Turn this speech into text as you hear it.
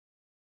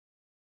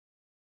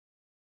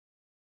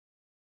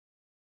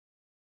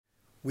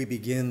We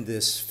begin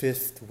this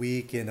fifth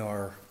week in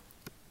our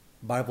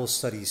Bible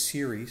study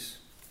series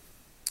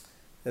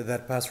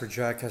that Pastor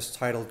Jack has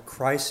titled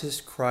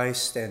Crisis,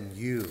 Christ, and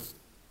You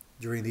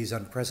during these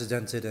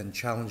unprecedented and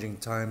challenging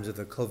times of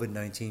the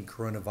COVID-19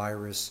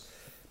 coronavirus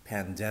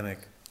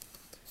pandemic.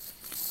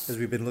 As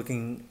we've been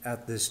looking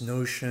at this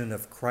notion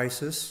of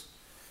crisis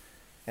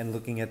and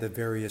looking at the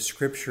various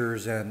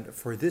scriptures, and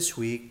for this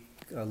week,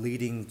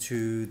 leading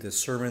to the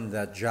sermon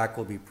that Jack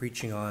will be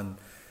preaching on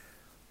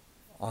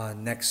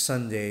next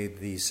Sunday,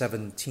 the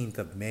 17th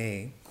of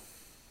May,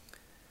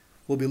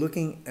 we'll be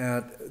looking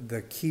at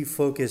the key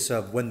focus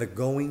of when the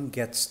going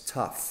gets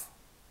tough.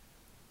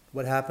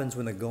 What happens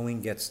when the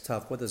going gets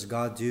tough? What does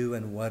God do,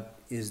 and what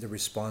is the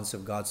response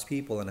of God's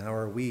people, and how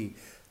are we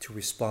to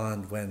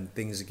respond when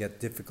things get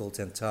difficult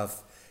and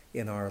tough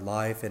in our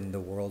life and in the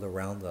world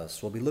around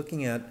us? We'll be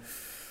looking at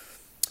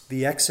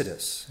the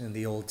Exodus in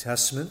the Old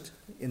Testament,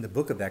 in the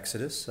book of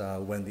Exodus,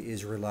 when the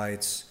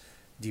Israelites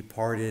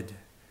departed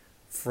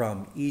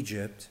from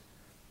Egypt.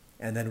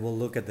 And then we'll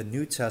look at the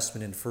New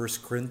Testament in 1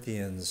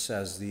 Corinthians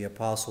as the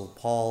Apostle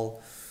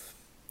Paul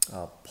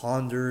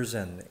ponders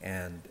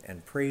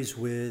and prays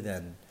with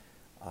and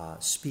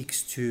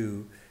speaks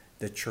to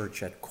the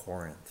church at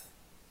Corinth.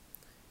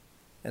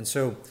 And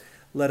so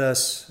let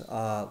us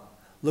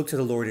look to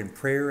the Lord in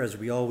prayer, as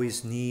we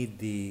always need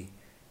the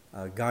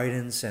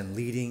guidance and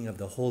leading of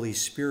the Holy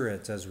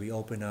Spirit as we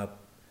open up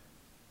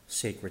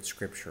sacred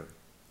Scripture.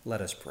 Let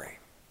us pray.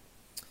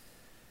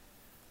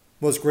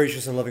 Most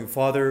gracious and loving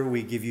Father,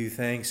 we give you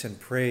thanks and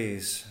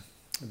praise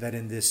that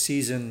in this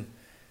season,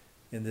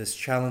 in this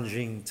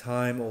challenging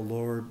time, O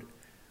Lord,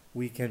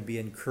 we can be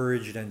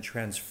encouraged and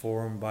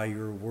transformed by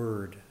your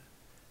word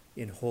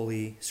in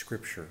Holy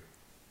Scripture,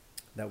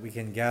 that we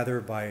can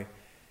gather by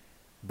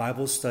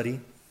Bible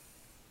study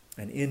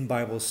and in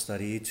Bible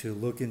study to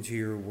look into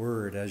your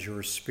word as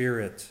your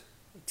Spirit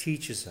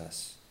teaches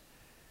us.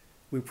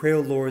 We pray,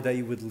 O Lord, that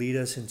you would lead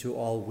us into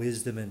all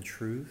wisdom and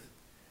truth,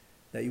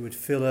 that you would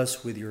fill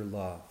us with your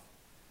love,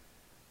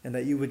 and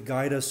that you would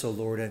guide us, O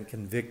Lord, and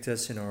convict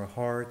us in our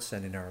hearts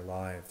and in our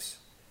lives.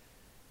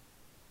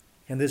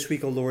 And this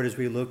week, O Lord, as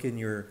we look in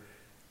your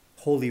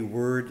holy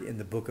word in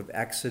the book of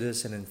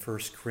Exodus and in 1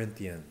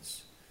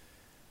 Corinthians,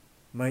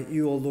 might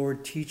you, O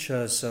Lord, teach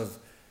us of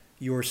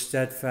your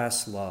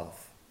steadfast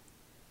love,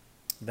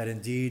 that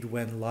indeed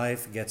when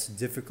life gets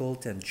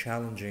difficult and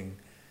challenging,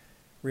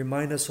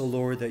 remind us, O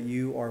Lord, that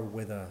you are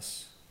with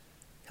us.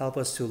 Help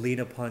us to lean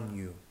upon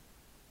you.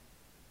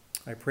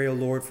 I pray, O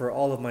Lord, for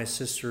all of my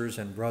sisters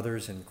and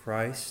brothers in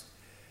Christ,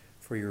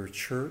 for your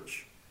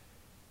church,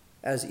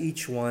 as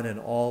each one and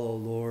all, O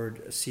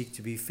Lord, seek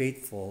to be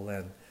faithful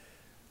and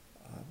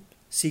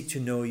seek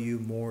to know you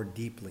more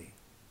deeply.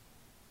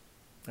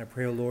 I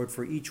pray, O Lord,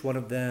 for each one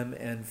of them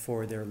and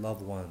for their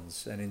loved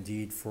ones, and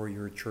indeed for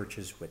your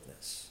church's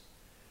witness.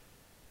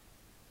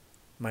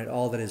 Might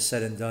all that is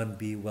said and done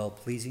be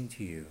well-pleasing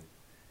to you.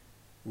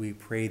 We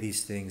pray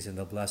these things in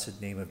the blessed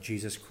name of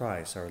Jesus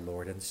Christ, our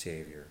Lord and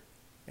Savior.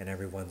 And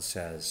everyone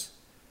says,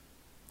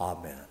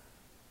 Amen.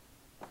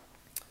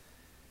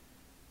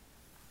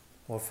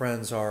 Well,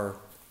 friends, our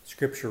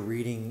scripture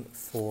reading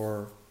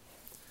for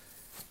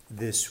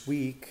this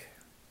week,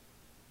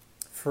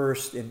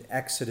 first in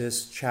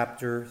Exodus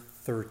chapter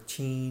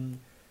 13,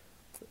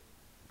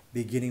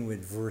 beginning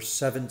with verse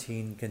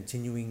 17,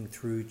 continuing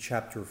through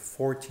chapter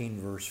 14,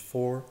 verse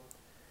 4,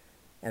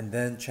 and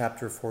then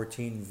chapter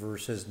 14,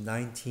 verses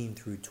 19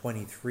 through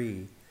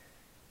 23,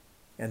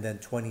 and then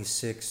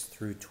 26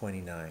 through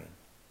 29.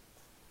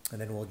 And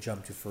then we'll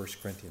jump to 1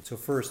 Corinthians. So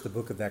first, the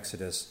book of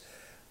Exodus.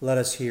 Let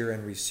us hear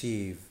and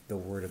receive the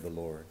word of the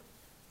Lord.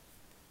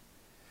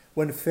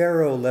 When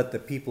Pharaoh let the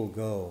people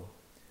go,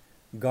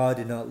 God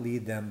did not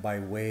lead them by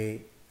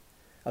way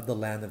of the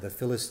land of the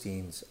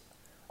Philistines,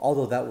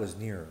 although that was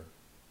nearer.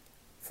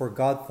 For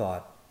God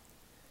thought,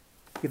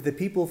 if the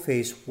people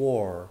face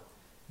war,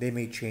 they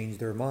may change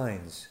their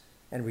minds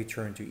and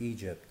return to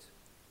Egypt.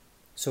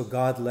 So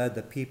God led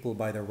the people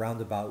by the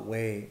roundabout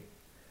way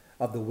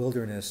of the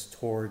wilderness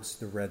towards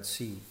the Red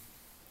Sea.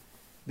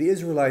 The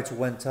Israelites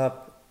went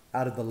up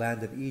out of the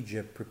land of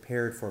Egypt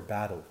prepared for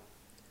battle.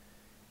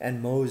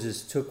 And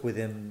Moses took with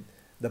him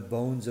the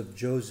bones of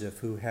Joseph,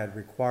 who had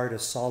required a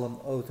solemn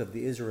oath of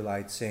the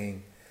Israelites,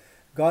 saying,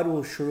 God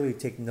will surely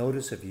take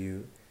notice of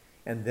you,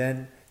 and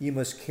then you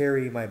must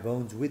carry my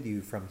bones with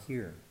you from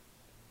here.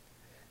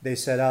 They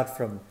set out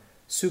from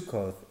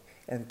Succoth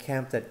and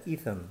camped at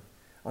Etham,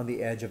 on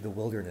the edge of the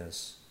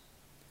wilderness.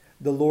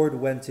 The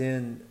Lord went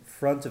in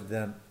front of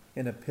them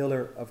in a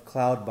pillar of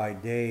cloud by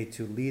day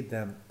to lead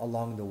them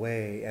along the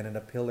way, and in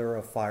a pillar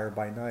of fire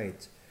by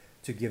night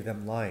to give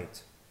them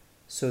light,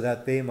 so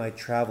that they might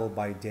travel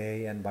by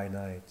day and by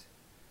night.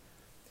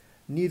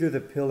 Neither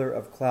the pillar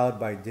of cloud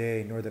by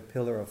day nor the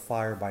pillar of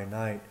fire by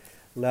night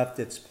left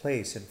its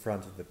place in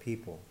front of the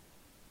people.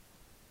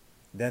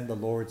 Then the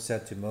Lord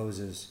said to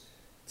Moses,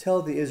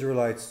 Tell the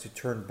Israelites to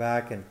turn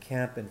back and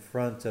camp in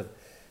front of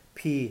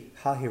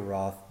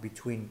Pi-hahiroth,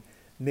 between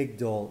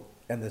Migdol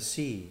and the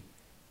sea,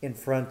 in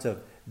front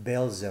of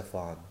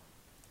Baal-zephon.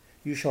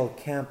 You shall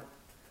camp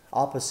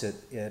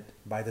opposite it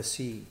by the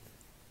sea.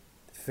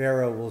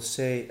 Pharaoh will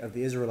say of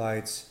the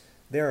Israelites,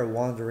 "They are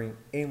wandering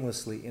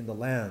aimlessly in the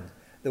land.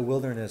 The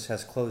wilderness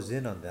has closed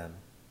in on them."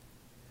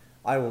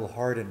 I will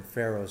harden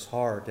Pharaoh's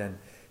heart, and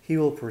he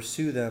will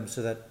pursue them,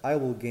 so that I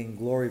will gain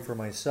glory for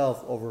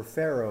myself over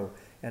Pharaoh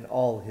and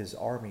all his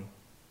army.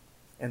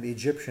 And the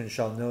Egyptians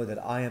shall know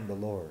that I am the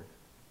Lord.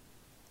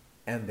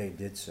 And they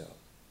did so.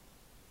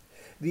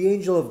 The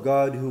angel of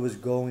God who was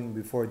going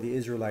before the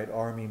Israelite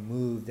army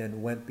moved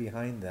and went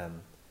behind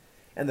them,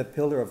 and the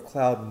pillar of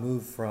cloud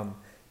moved from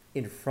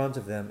in front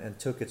of them and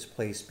took its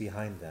place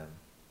behind them.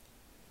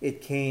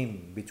 It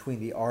came between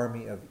the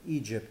army of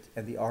Egypt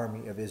and the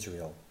army of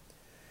Israel.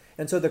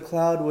 And so the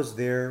cloud was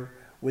there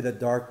with a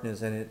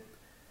darkness, and it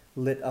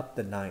lit up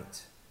the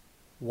night.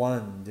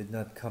 One did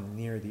not come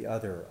near the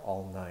other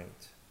all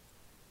night.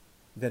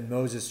 Then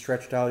Moses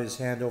stretched out his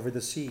hand over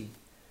the sea.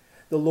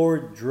 The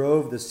Lord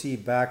drove the sea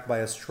back by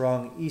a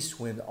strong east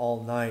wind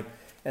all night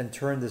and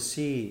turned the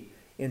sea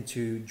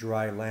into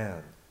dry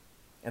land,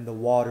 and the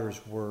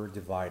waters were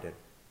divided.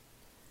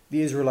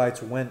 The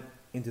Israelites went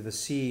into the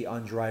sea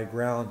on dry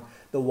ground,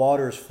 the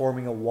waters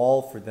forming a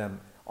wall for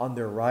them on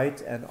their right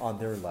and on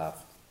their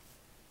left.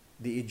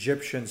 The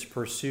Egyptians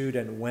pursued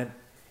and went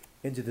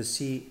into the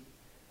sea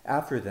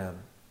after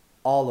them,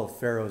 all of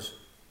Pharaoh's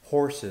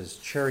horses,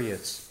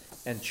 chariots,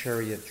 and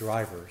chariot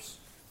drivers.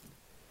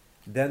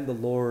 Then the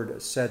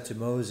Lord said to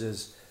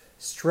Moses,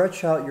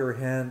 "Stretch out your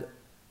hand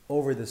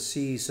over the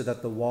sea so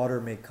that the water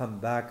may come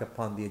back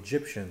upon the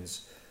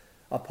Egyptians,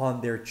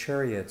 upon their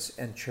chariots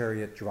and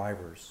chariot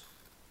drivers."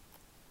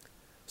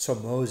 So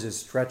Moses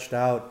stretched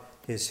out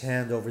his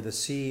hand over the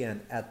sea,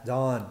 and at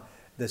dawn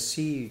the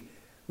sea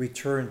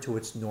returned to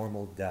its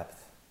normal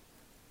depth.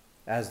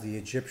 As the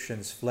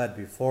Egyptians fled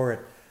before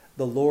it,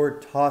 the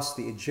Lord tossed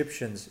the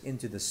Egyptians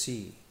into the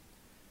sea.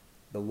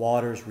 The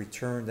waters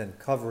returned and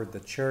covered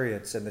the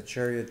chariots and the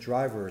chariot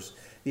drivers,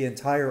 the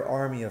entire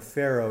army of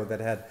Pharaoh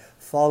that had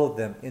followed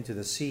them into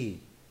the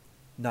sea.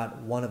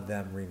 Not one of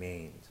them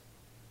remained.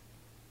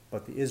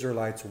 But the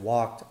Israelites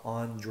walked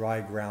on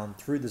dry ground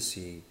through the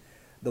sea,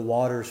 the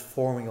waters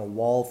forming a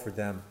wall for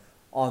them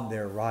on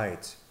their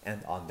right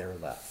and on their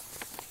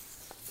left.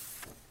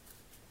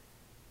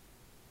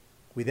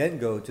 We then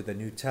go to the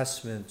New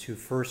Testament, to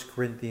 1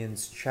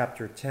 Corinthians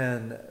chapter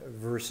 10,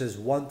 verses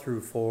 1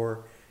 through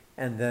 4,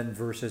 and then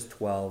verses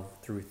 12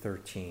 through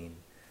 13.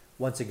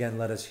 Once again,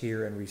 let us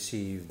hear and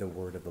receive the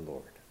word of the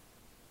Lord.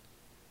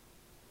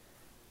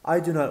 I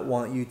do not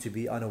want you to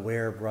be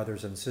unaware,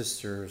 brothers and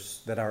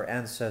sisters, that our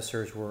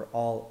ancestors were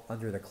all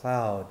under the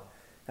cloud,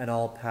 and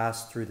all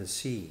passed through the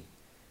sea,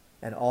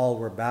 and all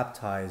were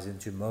baptized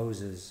into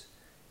Moses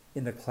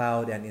in the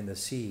cloud and in the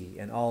sea,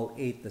 and all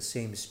ate the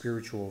same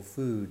spiritual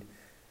food,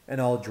 and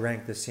all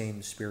drank the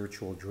same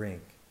spiritual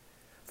drink.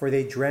 For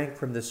they drank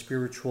from the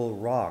spiritual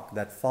rock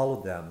that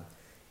followed them,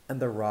 and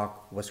the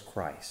rock was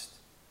Christ.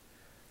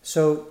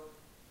 So,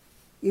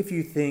 if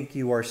you think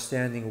you are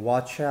standing,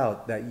 watch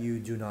out that you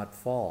do not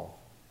fall.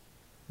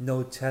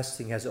 No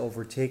testing has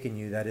overtaken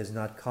you that is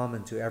not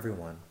common to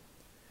everyone.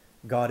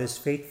 God is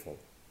faithful,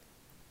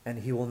 and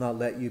he will not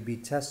let you be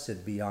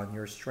tested beyond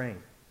your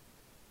strength.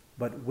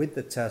 But with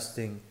the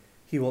testing,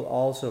 he will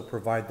also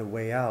provide the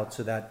way out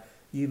so that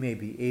you may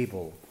be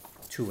able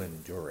to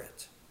endure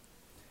it.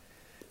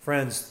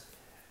 Friends,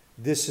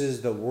 this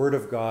is the word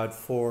of God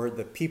for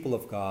the people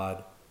of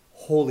God,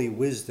 holy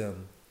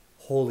wisdom,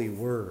 holy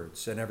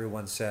words. And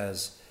everyone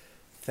says,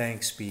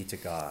 thanks be to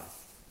God.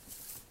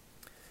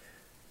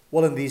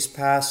 Well, in these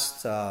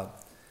past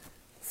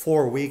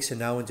 4 weeks and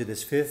now into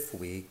this 5th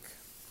week,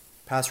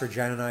 Pastor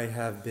Jan and I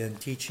have been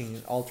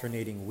teaching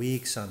alternating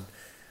weeks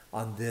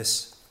on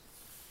this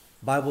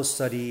Bible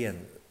study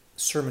and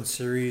sermon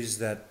series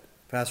that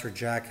Pastor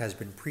Jack has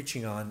been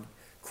preaching on,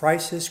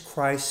 Crisis,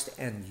 Christ,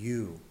 and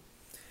You.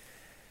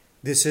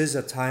 This is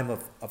a time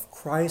of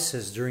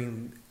crisis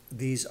during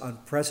these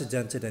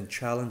unprecedented and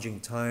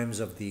challenging times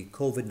of the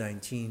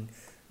COVID-19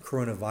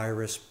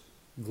 coronavirus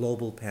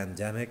global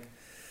pandemic,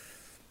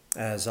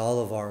 as all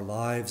of our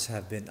lives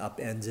have been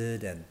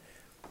upended and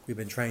we've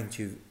been trying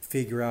to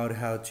figure out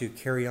how to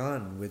carry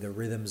on with the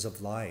rhythms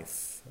of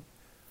life,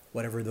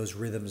 whatever those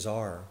rhythms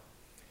are.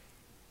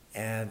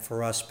 And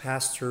for us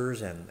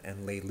pastors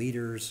and lay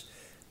leaders,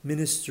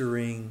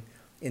 ministering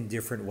in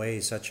different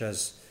ways, such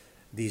as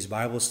these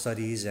Bible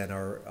studies and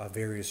our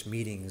various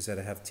meetings that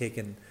have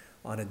taken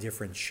on a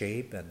different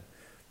shape. And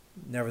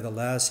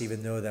nevertheless,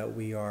 even though that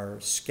we are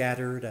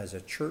scattered as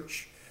a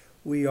church,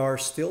 we are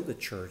still the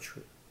church.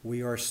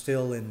 We are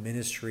still in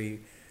ministry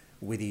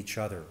with each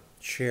other,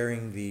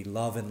 sharing the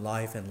love and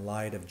life and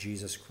light of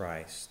Jesus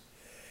Christ.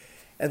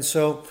 And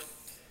so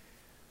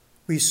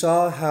we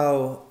saw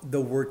how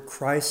the word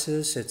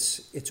crisis,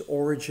 its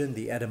origin,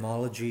 the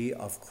etymology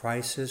of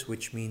crisis,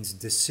 which means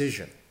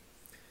decision.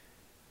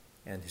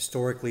 And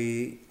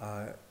historically,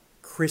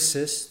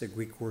 krisis, the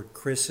Greek word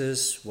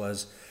krisis,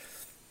 was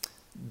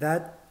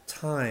that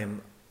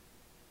time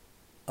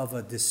of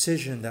a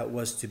decision that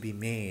was to be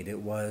made.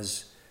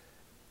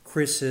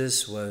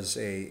 Krisis was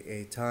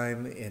a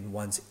time in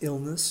one's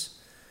illness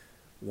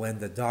when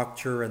the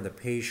doctor and the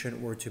patient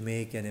were to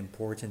make an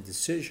important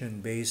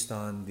decision based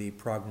on the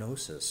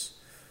prognosis,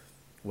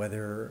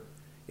 whether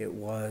it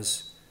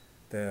was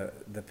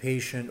the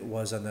patient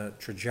was on a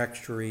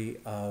trajectory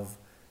of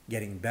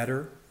getting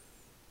better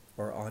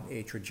or on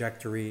a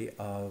trajectory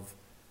of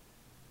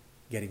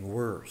getting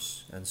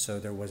worse. And so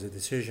there was a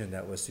decision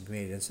that was to be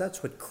made. And so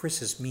that's what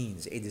crisis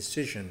means, a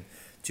decision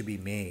to be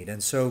made.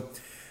 And so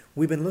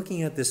we've been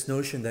looking at this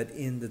notion that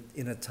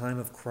in a time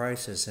of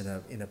crisis,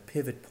 in a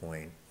pivot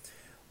point,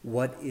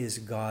 what is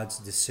God's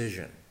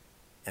decision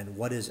and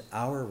what is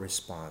our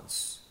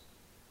response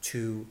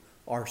to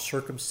our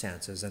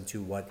circumstances and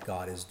to what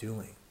God is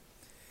doing?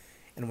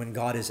 And when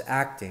God is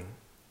acting,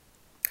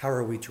 how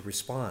are we to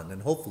respond?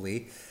 And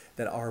hopefully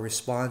that our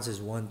response is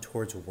one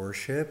towards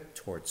worship,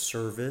 towards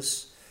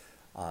service,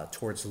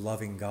 towards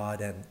loving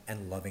God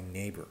and loving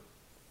neighbor.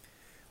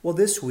 Well,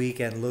 this week,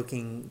 and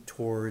looking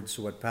towards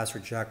what Pastor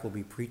Jack will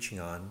be preaching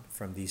on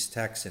from these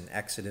texts in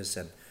Exodus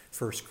and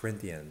 1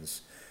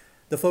 Corinthians,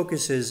 the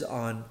focus is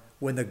on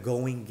when the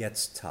going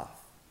gets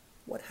tough.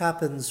 What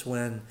happens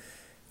when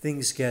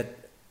things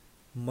get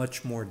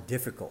much more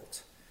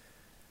difficult?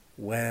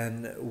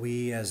 When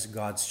we as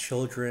God's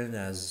children,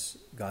 as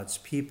God's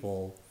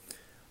people,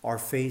 are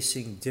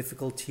facing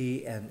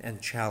difficulty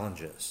and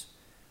challenges.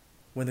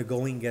 When the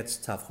going gets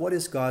tough, what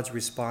is God's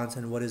response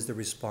and what is the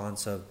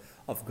response of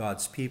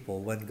God's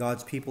people? When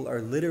God's people are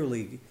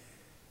literally,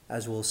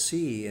 as we'll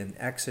see in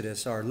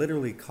Exodus, are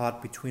literally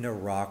caught between a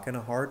rock and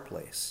a hard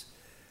place,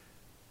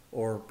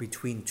 or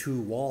between two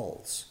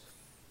walls,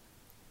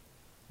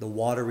 the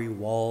watery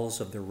walls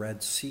of the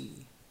Red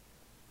Sea.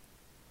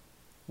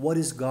 What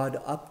is God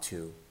up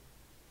to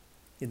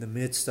in the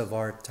midst of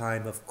our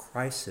time of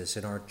crisis,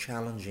 in our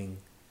challenging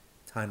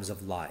times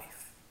of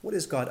life? What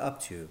is God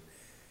up to?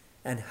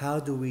 And how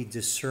do we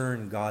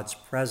discern God's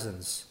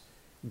presence,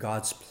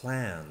 God's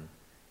plan,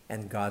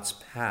 and God's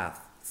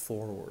path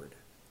forward?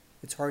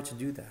 It's hard to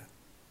do that.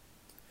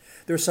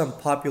 There are some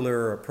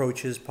popular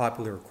approaches,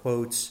 popular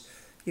quotes,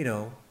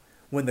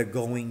 when the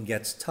going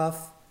gets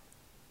tough,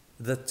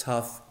 the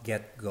tough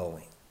get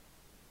going.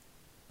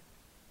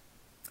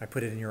 I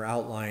put it in your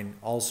outline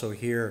also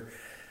here,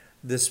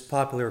 this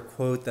popular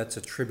quote that's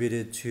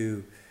attributed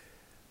to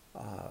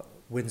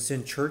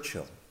Winston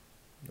Churchill,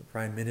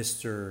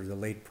 the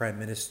late Prime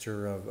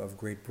Minister of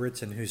Great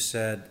Britain, who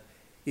said,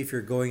 "If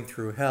you're going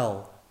through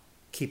hell,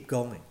 keep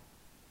going."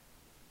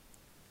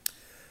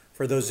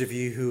 For those of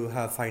you who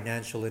have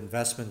financial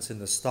investments in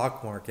the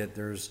stock market,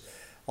 there's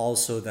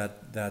also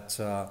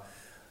that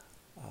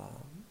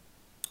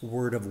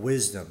word of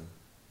wisdom: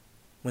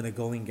 when the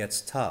going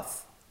gets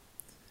tough,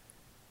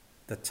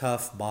 the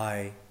tough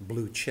buy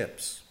blue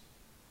chips,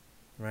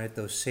 right?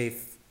 Those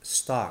safe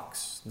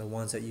stocks, the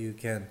ones that you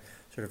can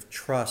sort of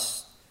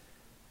trust,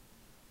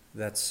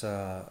 that's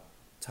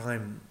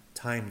time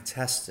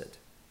tested.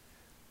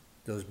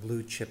 Those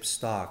blue chip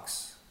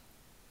stocks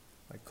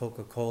like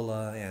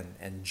Coca-Cola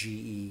and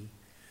GE.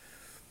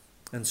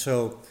 And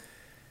so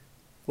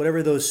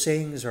whatever those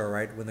sayings are,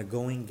 right, when the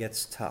going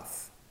gets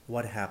tough,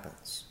 what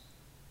happens?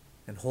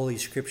 And Holy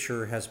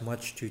Scripture has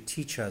much to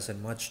teach us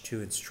and much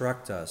to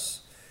instruct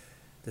us.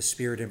 The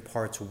Spirit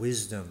imparts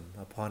wisdom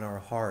upon our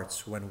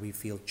hearts when we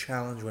feel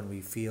challenged, when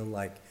we feel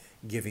like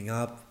giving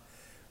up,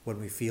 when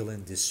we feel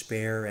in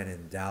despair and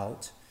in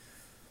doubt.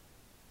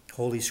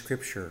 Holy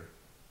Scripture,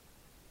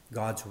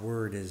 God's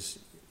Word, is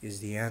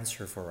the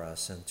answer for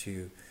us, and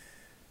to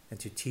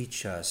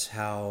teach us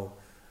how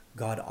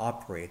God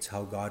operates,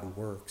 how God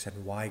works,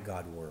 and why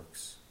God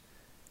works.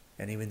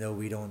 And even though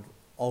we don't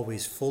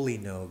always fully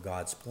know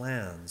God's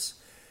plans,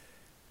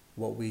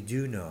 what we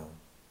do know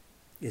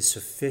is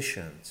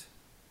sufficient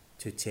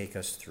to take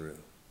us through.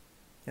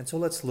 And so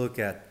let's look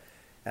at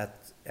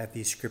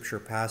these scripture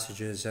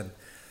passages, and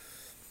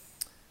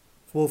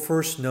we'll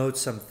first note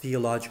some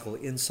theological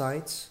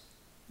insights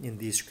in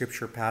these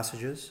scripture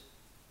passages.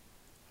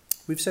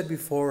 We've said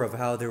before of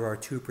how there are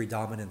two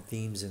predominant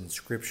themes in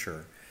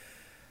Scripture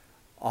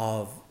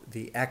of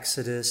the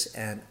Exodus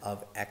and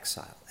of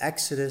exile.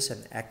 Exodus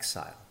and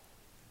exile.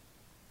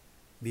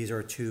 These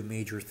are two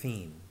major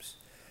themes.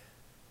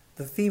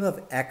 The theme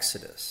of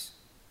Exodus,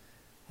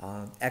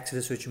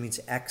 which means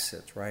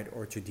exit, right,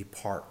 or to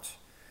depart.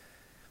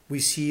 We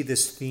see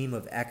this theme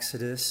of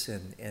Exodus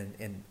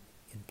in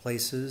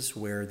places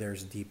where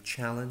there's deep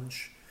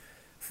challenge.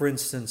 For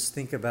instance,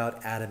 think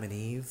about Adam and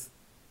Eve.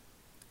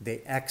 They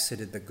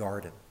exited the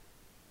garden.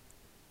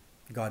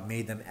 God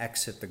made them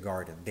exit the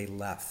garden. They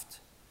left.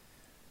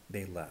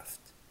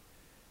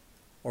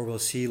 Or we'll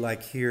see,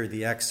 like here,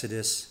 the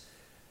Exodus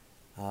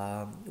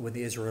when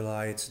the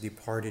Israelites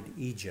departed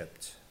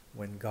Egypt,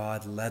 when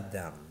God led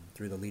them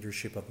through the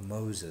leadership of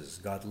Moses.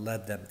 God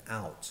led them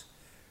out,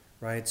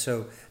 right?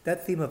 So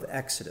that theme of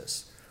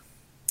Exodus,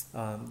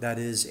 that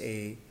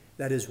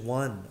is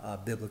one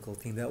biblical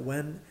theme, that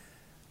when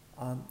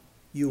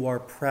you are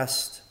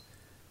pressed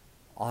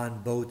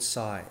on both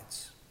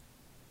sides,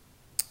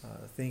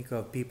 think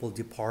of people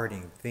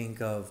departing,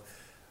 think of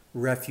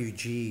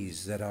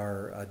refugees that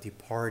are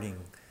departing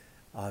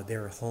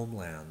their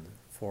homeland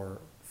for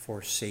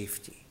for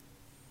safety.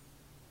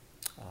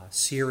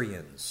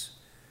 Syrians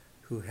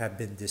who have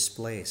been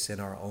displaced in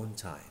our own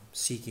time,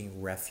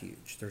 seeking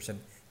refuge. There's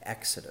an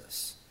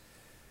exodus.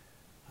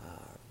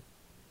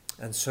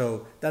 And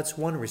so that's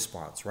one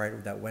response,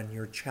 right? That when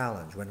we're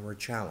challenged,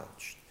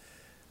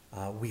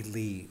 we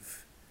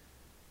leave.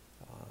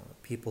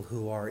 People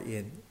who are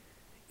in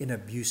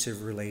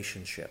abusive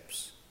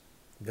relationships,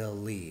 they'll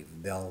leave,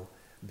 they'll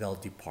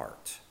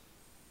depart.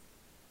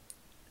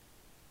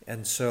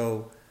 And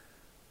so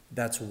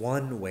that's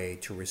one way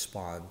to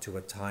respond to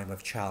a time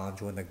of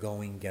challenge when the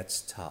going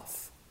gets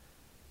tough.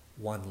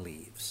 One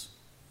leaves.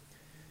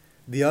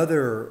 The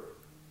other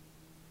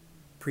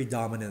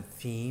predominant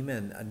theme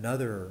and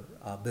another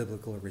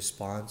biblical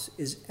response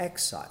is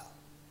exile.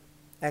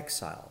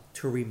 Exile,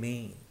 to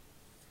remain.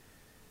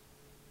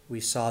 We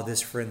saw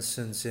this, for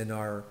instance, in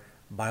our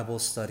Bible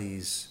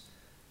studies,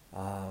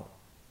 the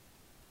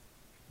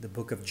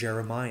book of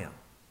Jeremiah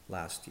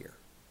last year.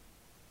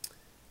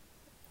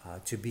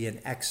 To be an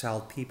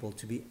exiled people,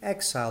 to be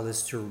exiled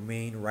is to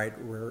remain right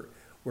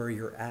where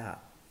you're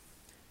at.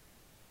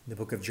 In the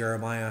book of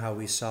Jeremiah, how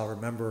we saw,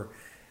 remember,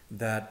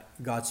 that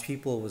God's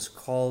people was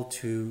called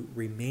to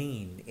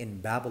remain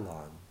in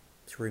Babylon,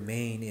 to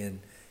remain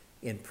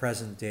in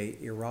present-day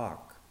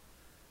Iraq,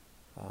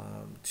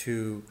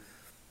 to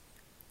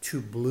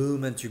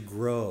bloom and to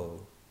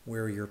grow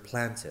where you're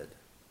planted,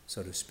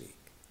 so to speak.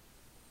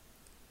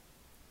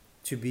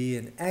 To be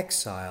in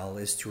exile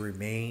is to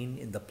remain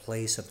in the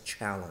place of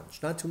challenge,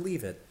 not to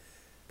leave it,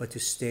 but to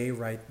stay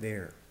right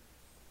there.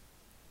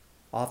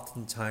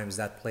 Oftentimes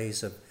that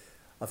place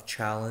of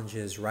challenge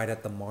is right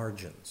at the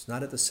margins,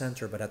 not at the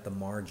center, but at the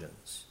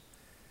margins.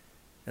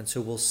 And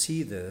so we'll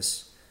see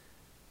this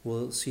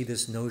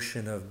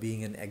notion of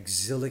being an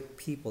exilic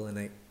people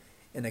in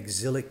an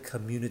exilic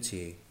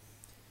community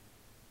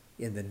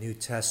in the New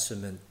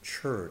Testament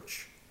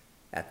church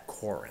at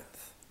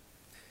Corinth.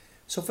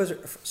 So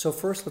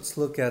first let's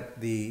look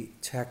at the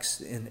text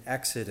in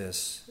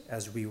Exodus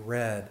as we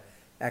read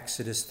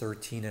Exodus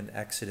 13 and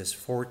Exodus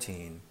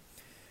 14.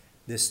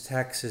 This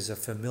text is a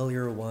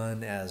familiar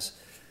one as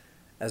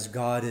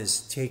God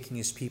is taking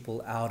his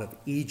people out of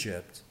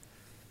Egypt,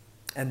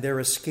 and they're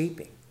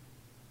escaping.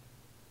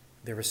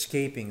 They're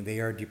escaping. They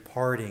are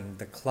departing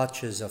the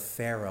clutches of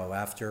Pharaoh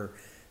after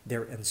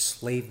their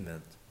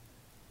enslavement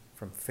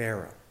from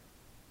Pharaoh.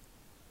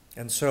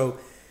 And so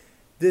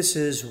this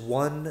is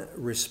one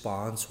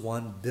response,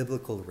 one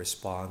biblical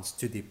response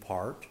to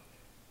depart.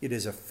 It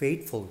is a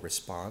faithful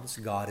response.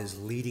 God is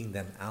leading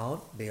them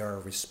out. They are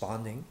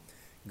responding.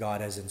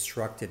 God has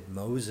instructed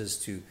Moses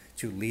to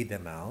lead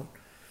them out.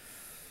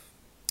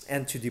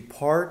 And to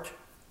depart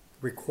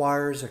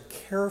requires a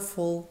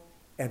careful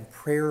and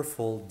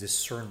prayerful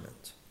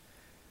discernment.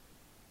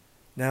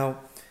 Now,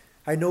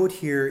 I note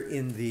here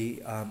in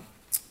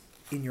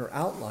your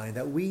outline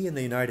that we in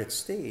the United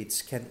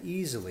States can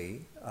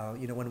easily,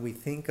 when we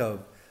think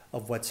of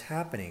what's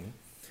happening,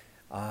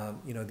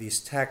 these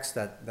texts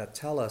that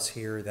tell us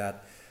here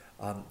that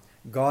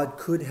God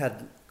could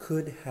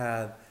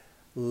have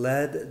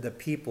led the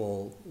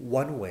people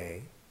one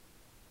way,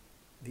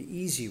 the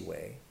easy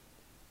way,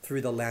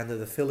 through the land of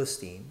the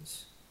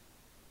Philistines,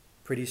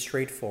 pretty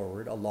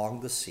straightforward,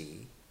 along the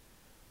sea,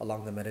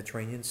 along the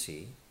Mediterranean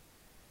Sea,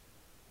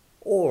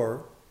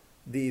 or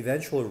the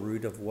eventual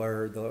route of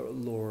where the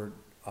Lord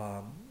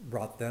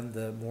brought them,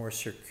 the more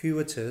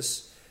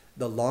circuitous,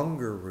 the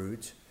longer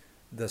route,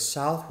 the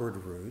southward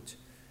route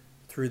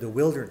through the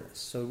wilderness.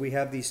 So we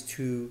have these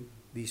two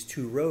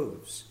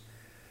roads.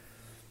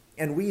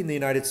 And we in the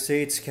United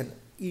States can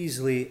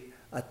easily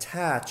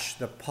attach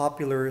the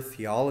popular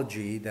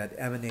theology that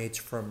emanates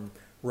from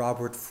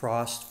Robert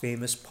Frost's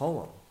famous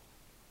poem,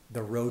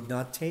 The Road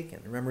Not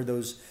Taken. Remember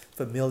those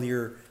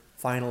familiar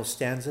final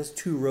stanzas?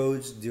 Two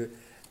roads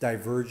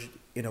diverged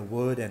in a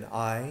wood, and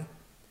I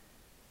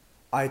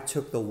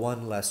took the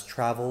one less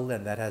traveled,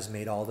 and that has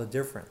made all the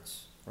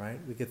difference, right?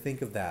 We could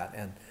think of that,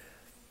 and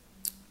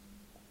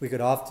we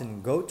could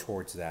often go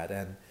towards that.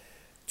 And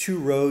two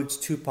roads,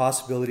 two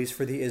possibilities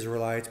for the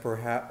Israelites,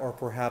 or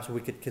perhaps we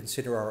could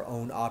consider our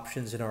own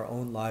options in our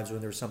own lives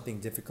when there's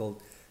something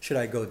difficult. Should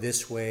I go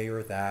this way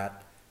or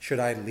that? Should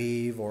I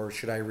leave or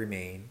should I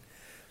remain?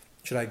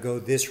 Should I go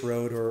this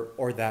road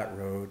or that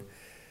road?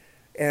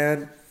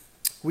 And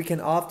we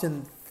can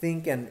often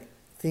think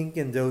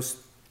in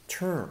those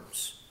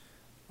terms.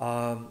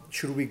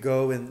 Should we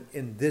go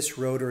in this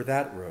road or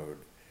that road?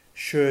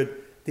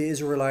 Should the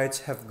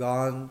Israelites have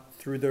gone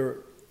through the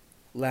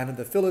land of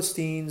the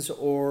Philistines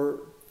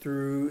or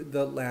through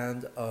the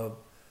land of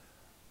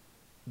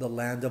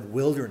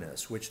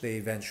wilderness, which they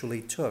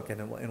eventually took?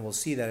 And we'll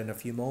see that in a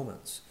few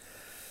moments.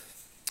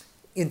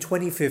 In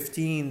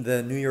 2015,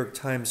 the New York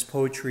Times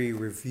poetry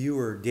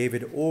reviewer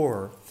David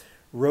Orr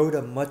wrote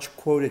a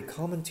much-quoted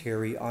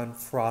commentary on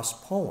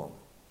Frost's poem.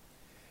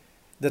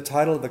 The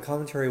title of the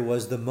commentary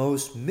was "The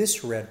Most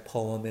Misread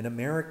Poem in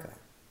America,"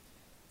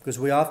 because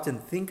we often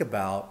think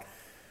about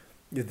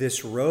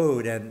this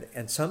road,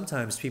 and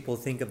sometimes people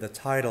think of the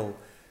title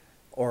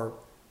or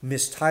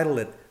mistitle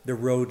it "The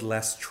Road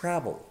Less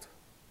Traveled."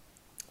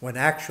 when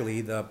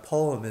actually the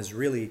poem is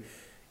really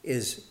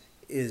is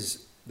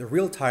the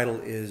real title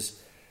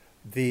is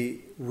The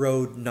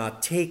Road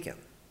Not Taken.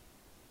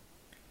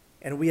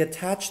 And we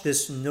attach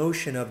this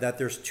notion of that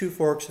there's two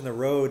forks in the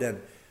road,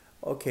 and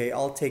okay,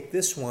 I'll take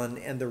this one,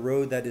 and the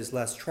road that is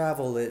less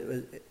traveled,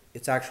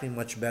 it's actually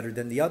much better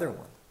than the other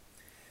one.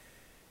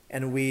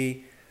 And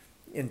we,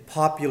 in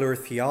popular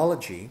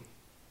theology,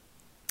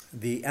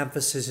 the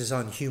emphasis is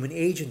on human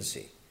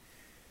agency.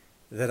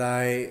 That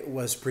I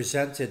was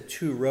presented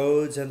two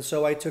roads, and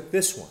so I took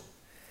this one.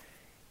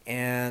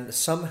 And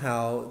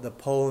somehow the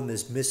poem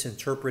is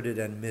misinterpreted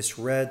and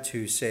misread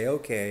to say,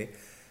 okay,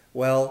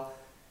 well,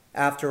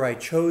 after I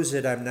chose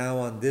it, I'm now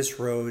on this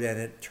road, and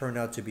it turned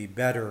out to be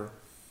better.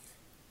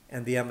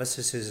 And the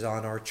emphasis is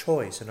on our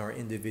choice and our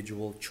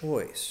individual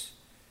choice.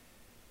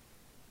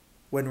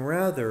 When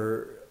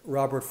rather,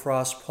 Robert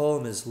Frost's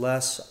poem is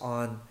less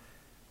on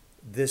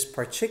this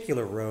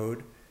particular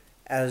road,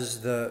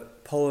 as the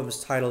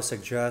poem's title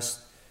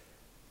suggests,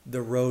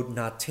 The Road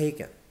Not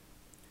Taken.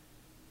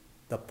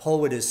 The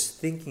poet is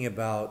thinking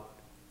about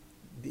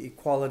the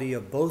equality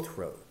of both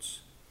roads,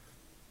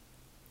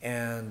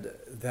 and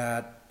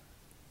that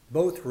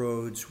both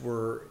roads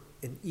were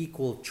an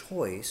equal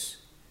choice.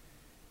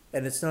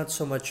 And it's not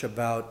so much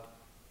about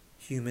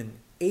human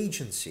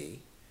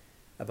agency,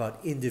 about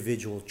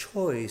individual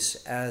choice,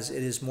 as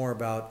it is more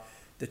about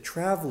the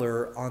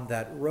traveler on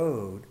that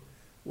road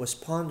was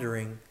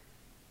pondering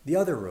the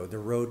other road, the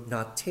road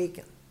not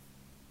taken.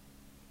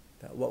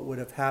 That what would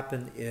have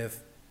happened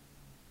if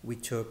we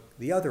took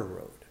the other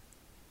road?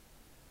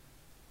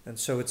 And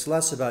so it's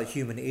less about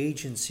human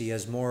agency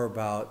as more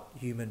about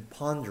human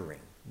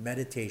pondering,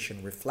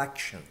 meditation,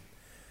 reflection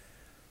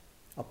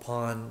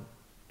upon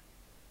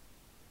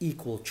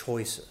equal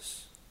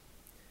choices.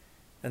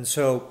 And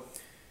so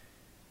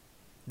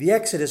the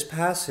Exodus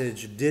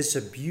passage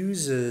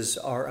disabuses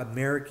our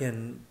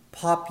American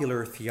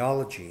popular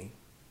theology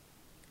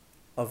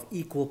of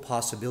equal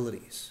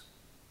possibilities.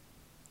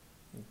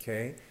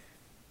 Okay?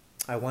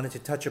 I wanted to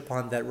touch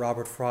upon that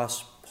Robert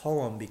Frost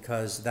poem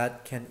because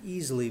that can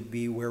easily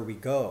be where we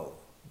go.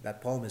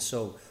 That poem is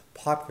so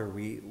popular.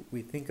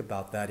 We think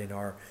about that in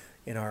our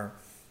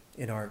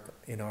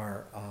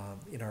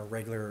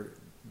regular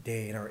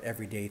day, in our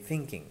everyday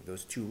thinking,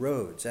 those two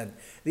roads. And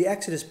the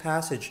Exodus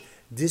passage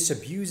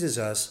disabuses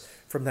us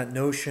from that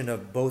notion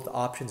of both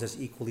options as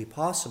equally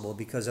possible,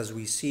 because as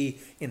we see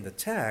in the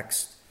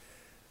text,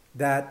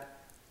 that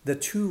the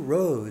two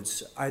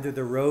roads, either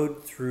the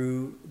road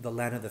through the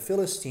land of the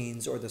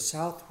Philistines or the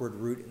southward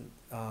route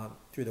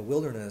through the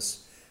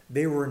wilderness,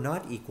 they were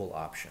not equal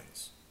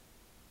options.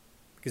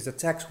 Because the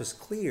text was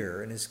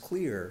clear and is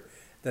clear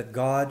that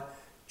God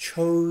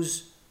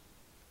chose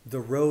the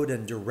road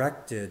and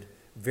directed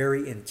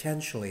very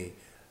intentionally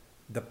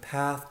the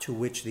path to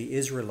which the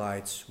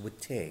Israelites would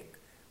take,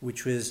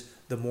 which was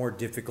the more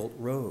difficult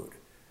road.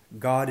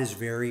 God is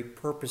very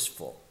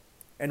purposeful.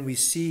 And we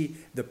see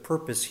the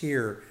purpose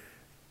here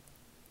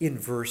in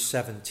verse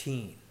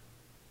 17.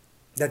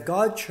 That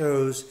God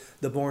chose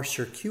the more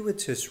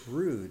circuitous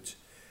route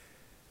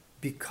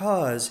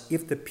because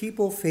if the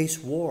people face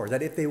war,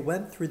 that if they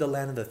went through the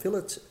land of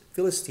the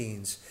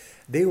Philistines,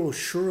 they will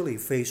surely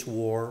face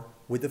war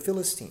with the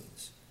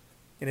Philistines.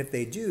 And if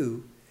they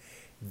do,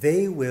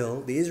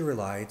 the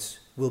Israelites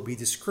will be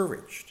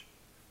discouraged.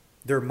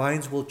 Their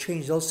minds will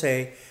change. They'll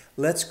say,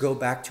 let's go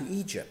back to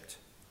Egypt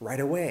right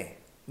away.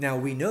 Now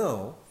we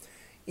know,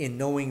 in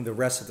knowing the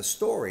rest of the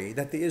story,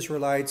 that the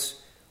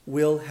Israelites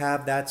will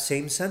have that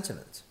same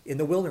sentiment in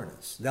the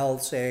wilderness. They'll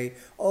say,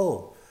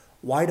 oh,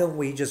 why don't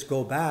we just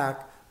go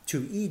back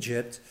to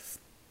Egypt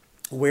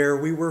where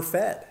we were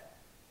fed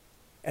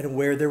and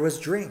where there was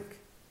drink?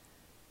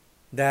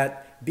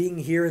 That being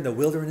here in the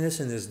wilderness,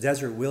 in this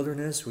desert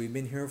wilderness, we've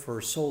been here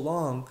for so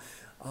long,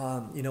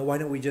 why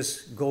don't we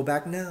just go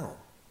back now?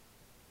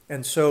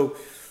 And so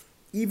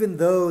even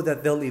though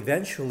that they'll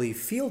eventually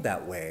feel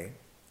that way,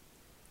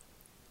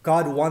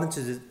 God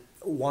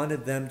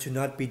wanted them to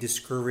not be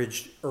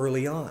discouraged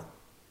early on.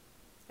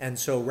 And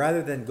so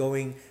rather than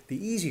going the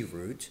easy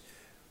route,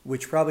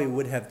 which probably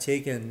would have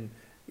taken,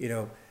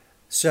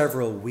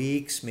 several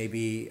weeks,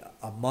 maybe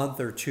a month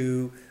or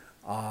two,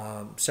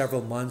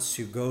 several months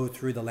to go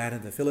through the land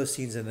of the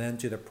Philistines and then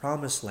to the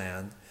promised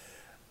land,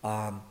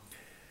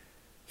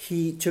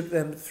 he took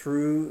them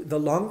through the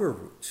longer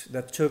route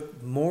that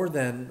took more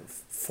than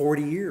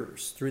 40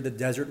 years through the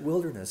desert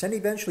wilderness. And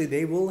eventually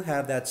they will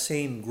have that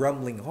same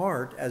grumbling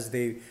heart as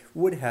they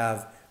would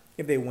have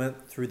if they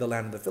went through the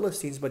land of the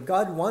Philistines. But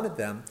God wanted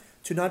them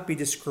to not be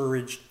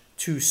discouraged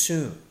too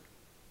soon.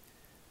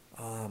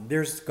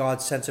 There's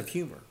God's sense of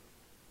humor,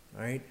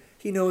 right?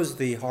 He knows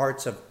the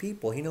hearts of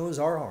people. He knows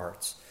our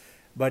hearts.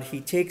 But he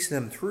takes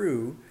them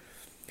through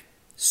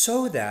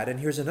so that, and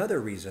here's another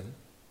reason,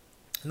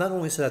 not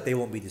only so that they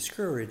won't be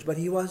discouraged, but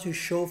he wants to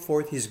show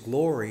forth his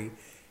glory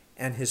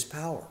and his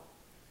power.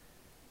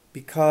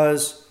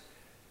 Because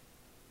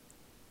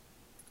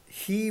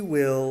he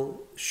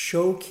will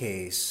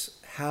showcase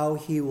how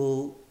he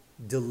will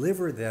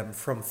deliver them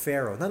from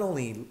Pharaoh. Not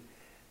only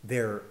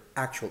their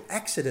actual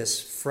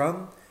exodus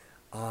from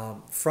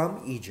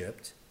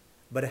Egypt,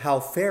 but how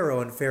Pharaoh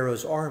and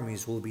Pharaoh's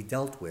armies will be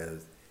dealt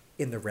with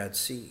in the Red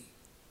Sea.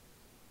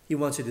 He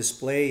wants to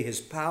display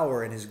his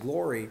power and his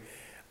glory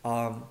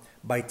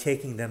by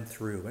taking them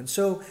through. And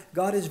so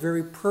God is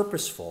very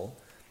purposeful.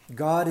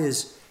 God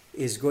is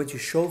going to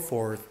show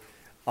forth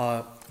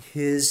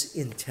his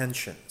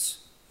intentions.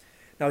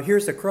 Now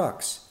here's the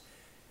crux,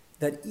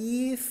 that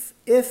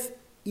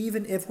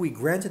even if we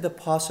granted the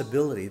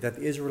possibility that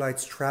the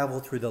Israelites travel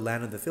through the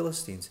land of the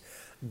Philistines,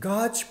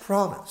 God's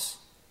promise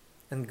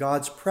and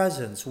God's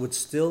presence would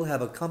still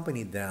have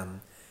accompanied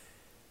them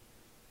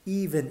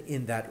even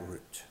in that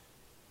route.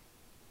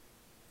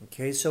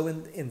 Okay, so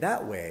in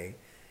that way,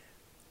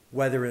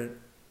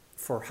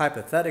 for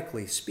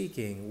hypothetically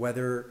speaking,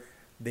 whether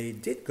they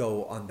did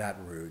go on that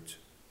route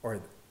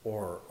or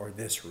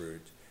this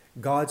route,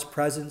 God's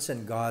presence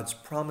and God's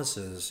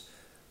promises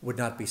would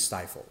not be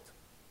stifled.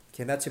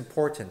 Okay, and that's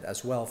important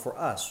as well for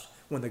us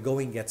when the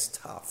going gets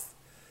tough.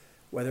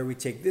 Whether we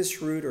take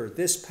this route or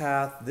this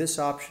path, this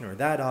option or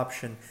that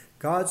option,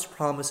 God's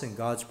promise and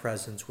God's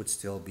presence would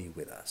still be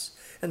with us.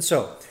 And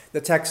so,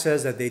 the text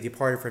says that they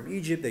departed from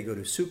Egypt, they go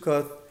to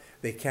Sukkoth,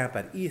 they camp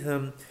at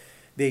Etham,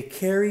 they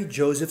carry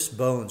Joseph's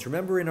bones.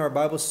 Remember in our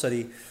Bible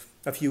study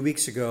a few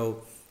weeks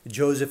ago,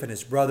 Joseph and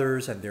his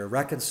brothers, and they're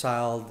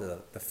reconciled.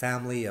 The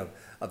family of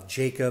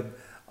Jacob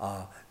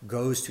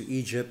goes to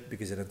Egypt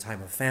because in a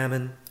time of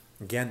famine.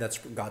 Again, that's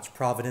God's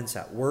providence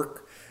at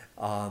work.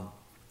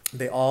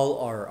 They all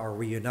are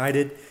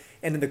reunited.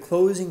 And in the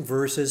closing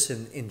verses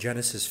in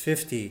Genesis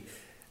 50,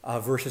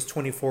 verses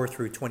 24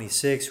 through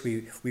 26,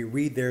 we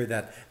read there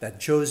that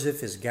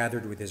Joseph is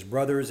gathered with his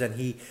brothers, and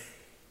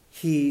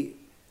he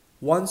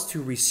wants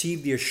to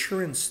receive the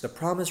assurance, the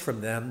promise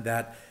from them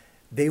that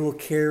they will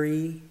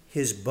carry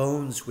his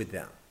bones with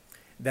them.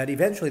 That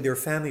eventually their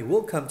family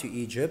will come to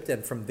Egypt,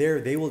 and from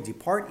there they will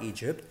depart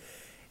Egypt,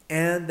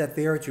 and that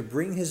they are to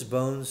bring his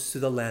bones to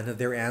the land of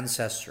their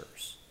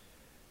ancestors,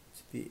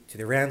 to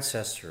their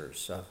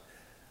ancestors of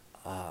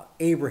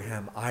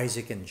Abraham,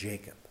 Isaac, and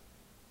Jacob.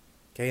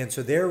 Okay, and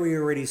so there we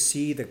already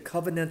see the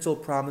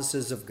covenantal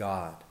promises of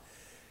God,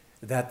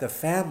 that the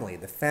family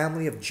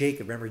of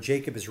Jacob, remember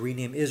Jacob is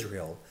renamed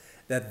Israel,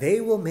 that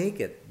they will make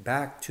it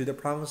back to the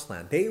promised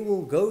land. They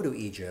will go to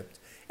Egypt,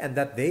 and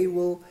that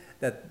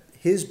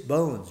his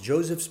bones,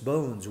 Joseph's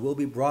bones, will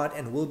be brought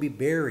and will be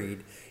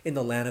buried in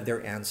the land of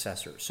their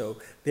ancestors. So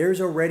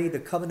there's already the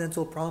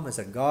covenantal promise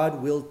that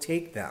God will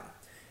take them,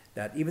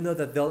 that even though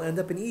that they'll end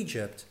up in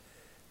Egypt,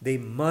 they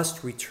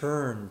must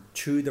return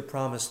to the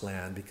promised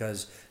land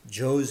because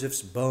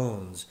Joseph's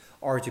bones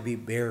are to be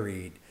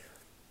buried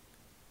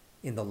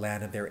in the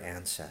land of their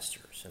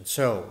ancestors. And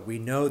so we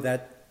know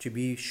that to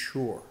be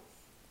sure.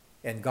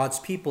 And God's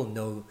people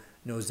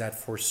knows that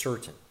for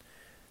certain.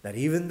 That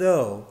even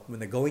though when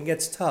the going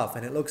gets tough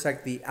and it looks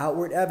like the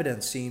outward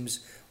evidence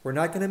seems we're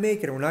not going to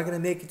make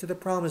it to the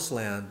promised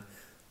land,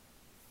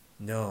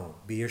 no,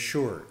 be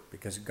assured,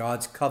 because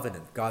God's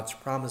covenant, God's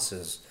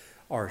promises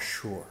are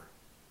sure.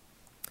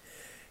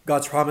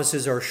 God's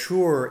promises are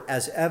sure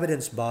as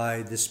evidenced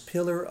by this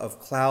pillar of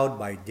cloud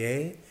by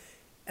day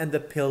and the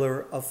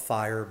pillar of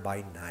fire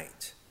by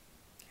night.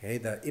 Okay,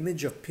 the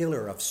image of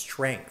pillar of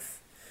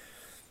strength.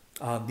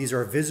 These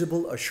are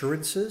visible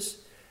assurances.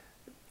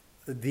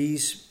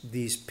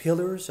 These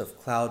pillars of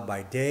cloud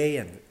by day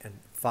and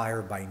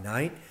fire by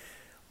night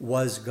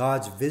was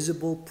God's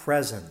visible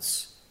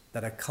presence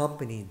that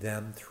accompanied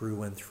them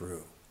through and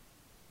through.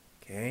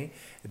 Okay?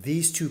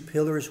 These two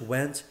pillars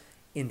went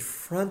in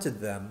front of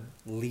them,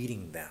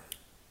 leading them.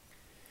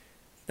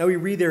 Now we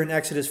read there in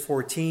Exodus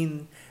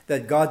 14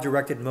 that God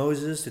directed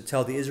Moses to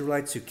tell the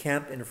Israelites to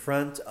camp in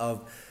front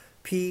of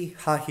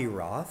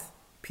Pi-hahiroth.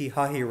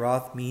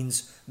 Pi-hahiroth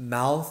means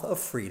mouth of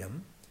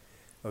freedom.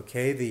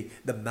 Okay,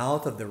 the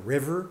mouth of the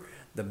river,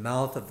 the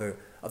mouth of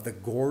the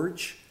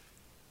gorge,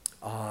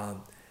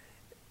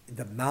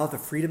 the mouth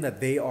of freedom, that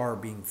they are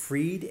being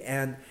freed.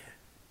 And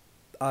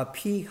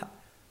Pi-hahiroth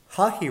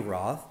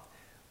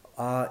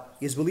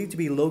is believed to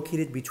be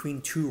located between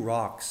two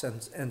rocks,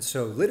 and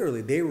so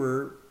literally they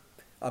were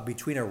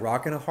between a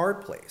rock and a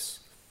hard place.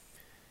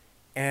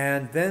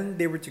 And then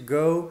they were to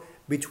go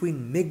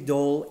between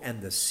Migdol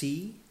and the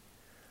sea.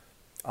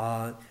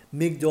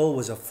 Migdol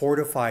was a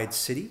fortified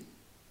city.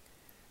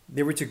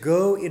 They were to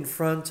go in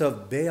front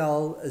of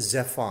Baal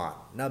Zephon.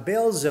 Now,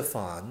 Baal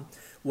Zephon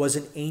was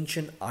an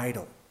ancient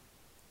idol.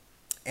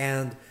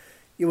 And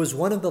it was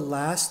one of the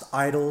last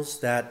idols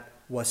that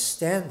was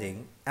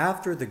standing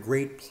after the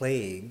great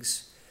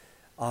plagues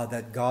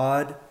that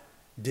God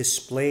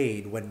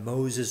displayed when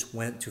Moses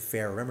went to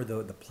Pharaoh.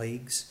 Remember the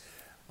plagues?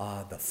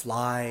 The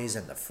flies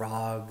and the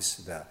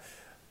frogs, the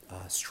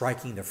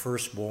striking the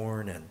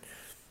firstborn, and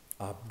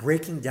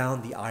breaking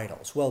down the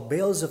idols. Well,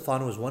 Baal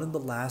Zephon was one of the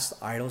last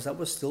idols that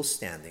was still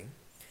standing,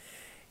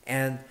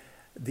 and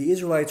the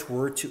Israelites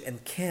were to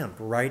encamp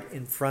right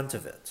in front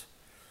of it.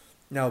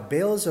 Now,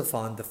 Baal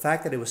Zephon, the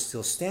fact that it was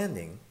still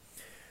standing,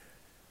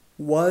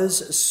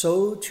 was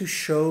so to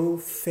show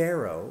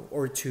Pharaoh,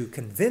 or to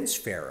convince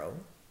Pharaoh,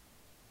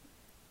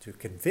 to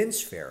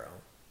convince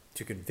Pharaoh,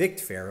 to convict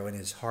Pharaoh in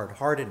his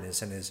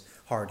hard-heartedness and his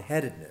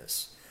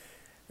hard-headedness,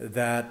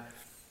 that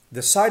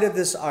the sight of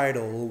this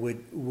idol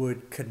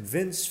would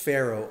convince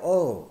Pharaoh,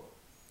 oh,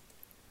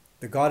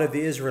 the God of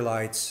the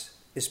Israelites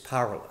is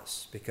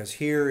powerless, because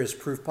here is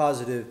proof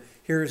positive,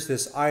 here's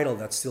this idol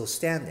that's still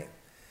standing.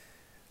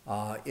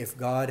 If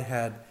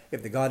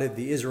the God of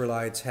the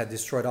Israelites had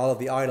destroyed all of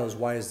the idols,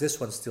 why is this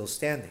one still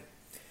standing?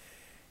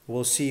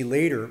 We'll see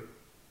later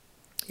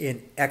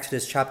in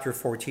Exodus chapter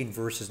 14,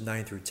 verses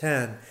 9 through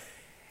 10,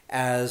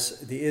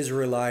 as the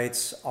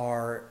Israelites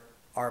are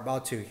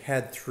about to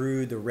head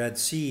through the Red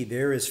Sea,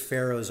 there is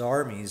Pharaoh's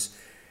armies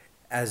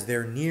as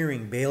they're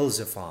nearing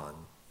Baal-zephon.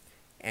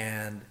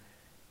 And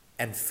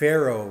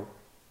Pharaoh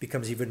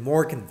becomes even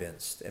more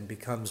convinced and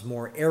becomes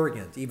more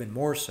arrogant, even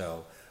more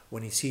so,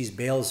 when he sees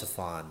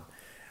Baal-zephon,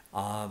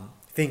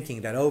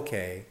 thinking that,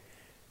 okay,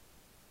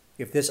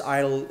 if this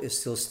idol is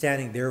still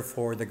standing,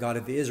 therefore the God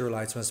of the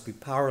Israelites must be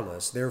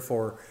powerless.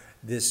 Therefore,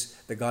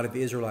 the God of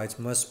the Israelites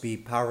must be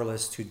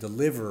powerless to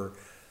deliver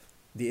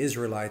the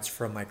Israelites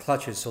from my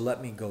clutches, so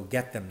let me go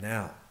get them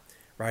now,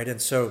 right?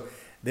 And so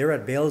they're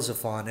at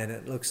Baal-zephon, and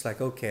it looks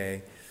like,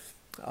 okay,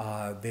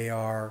 they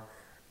are,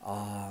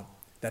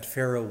 that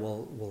Pharaoh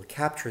will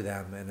capture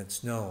them, and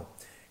it's no.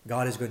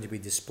 God is going to be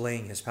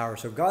displaying his power.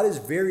 So God is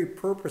very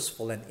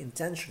purposeful and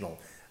intentional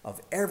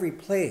of every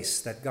place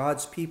that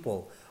God's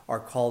people are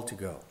called to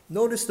go.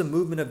 Notice the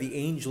movement of the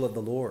angel of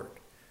the Lord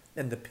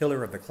and the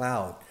pillar of the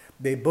cloud.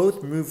 They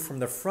both move from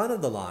the front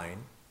of the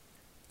line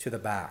to the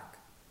back.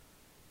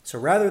 So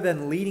rather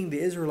than leading the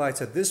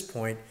Israelites at this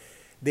point,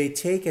 they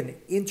take an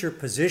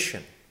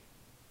interposition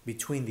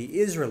between the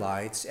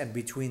Israelites and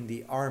between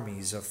the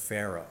armies of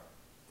Pharaoh.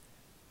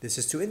 This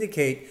is to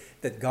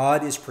indicate that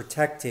God is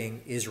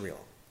protecting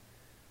Israel.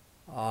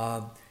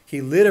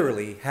 He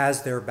literally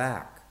has their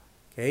back.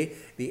 Okay?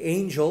 The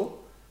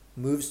angel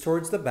moves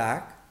towards the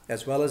back,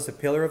 as well as the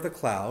pillar of the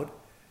cloud,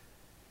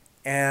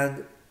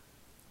 and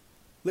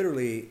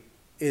literally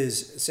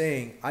is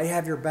saying, I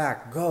have your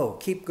back. Go.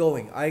 Keep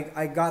going.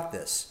 I got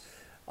this.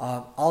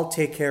 I'll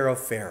take care of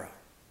Pharaoh.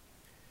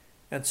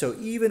 And so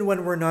even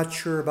when we're not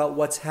sure about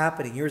what's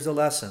happening, here's the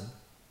lesson.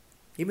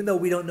 Even though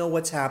we don't know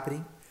what's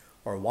happening,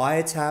 or why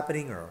it's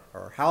happening,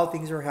 or how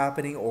things are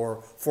happening,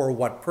 or for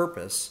what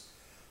purpose,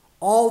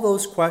 all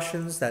those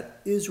questions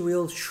that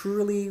Israel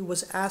surely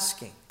was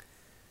asking,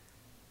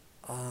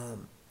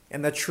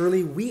 and that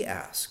surely we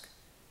ask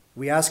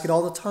it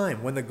all the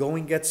time. When the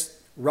going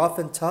gets rough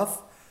and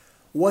tough,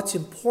 what's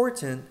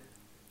important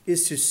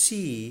is to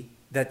see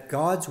that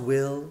God's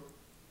will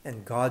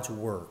and God's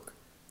work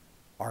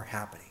are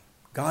happening.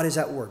 God is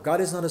at work. God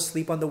is not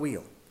asleep on the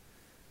wheel.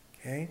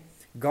 Okay?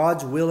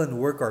 God's will and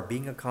work are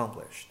being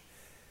accomplished.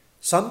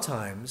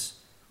 Sometimes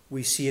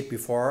we see it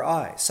before our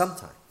eyes,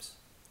 sometimes.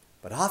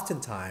 But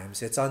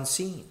oftentimes it's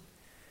unseen.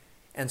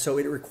 And so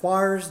it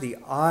requires the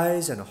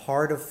eyes and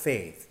heart of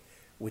faith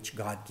which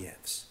God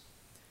gives.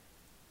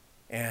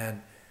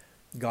 And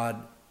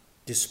God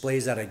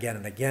displays that again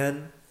and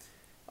again.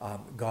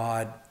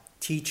 God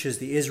teaches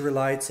the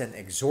Israelites and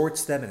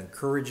exhorts them and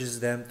encourages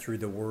them through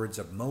the words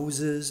of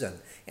Moses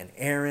and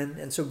Aaron.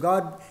 And so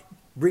God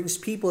brings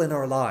people in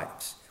our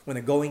lives when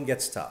the going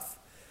gets tough.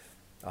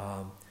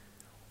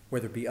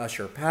 Whether it be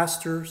usher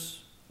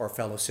pastors or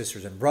fellow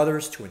sisters and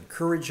brothers, to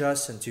encourage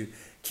us and to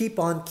keep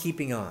on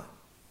keeping on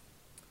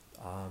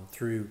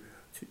through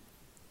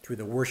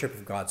the worship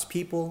of God's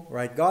people,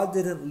 right? God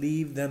didn't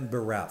leave them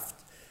bereft.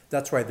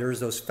 That's why there's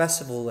those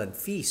festival and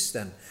feasts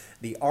and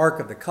the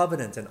Ark of the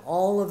Covenant and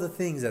all of the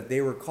things that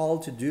they were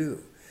called to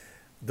do.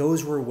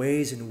 Those were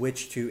ways in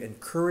which to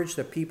encourage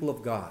the people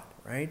of God,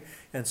 right?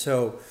 And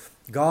so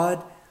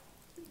God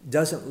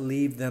doesn't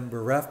leave them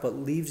bereft, but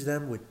leaves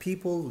them with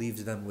people,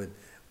 leaves them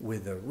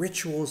with the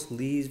rituals,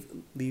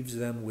 leaves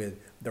them with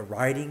the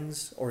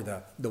writings or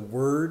the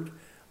word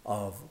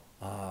of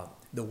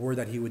the word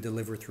that he would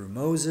deliver through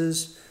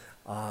Moses,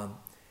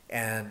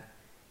 and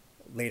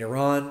later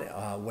on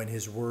when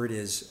his word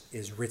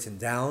is written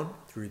down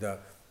through the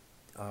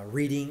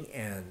reading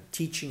and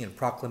teaching and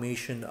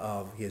proclamation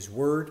of his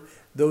word.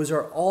 Those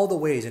are all the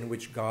ways in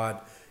which God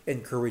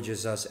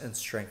encourages us and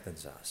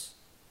strengthens us.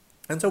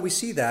 And so we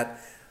see that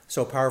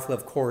so powerful,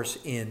 of course,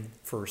 in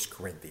 1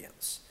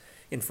 Corinthians.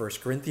 In 1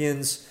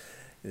 Corinthians,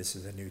 this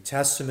is the New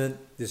Testament,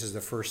 this is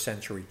the first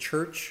century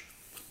church,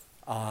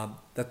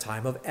 the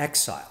time of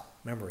exile.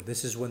 Remember,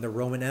 this is when the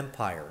Roman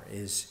Empire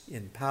is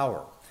in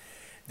power.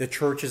 The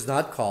church is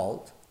not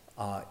called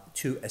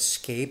to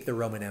escape the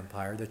Roman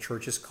Empire. The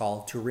church is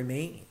called to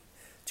remain,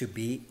 to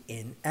be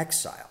in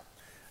exile,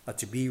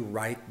 to be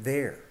right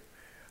there.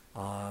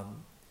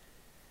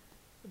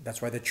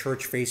 That's why the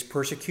church faced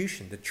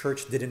persecution. The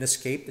church didn't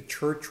escape. The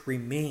church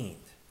remained.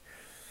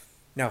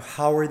 Now,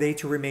 how are they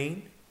to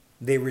remain?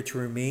 They were to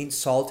remain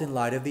salt and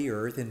light of the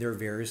earth in their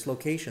various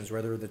locations,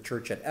 whether the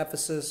church at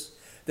Ephesus,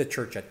 the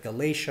church at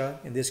Galatia,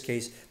 in this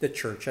case, the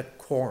church at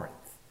Corinth.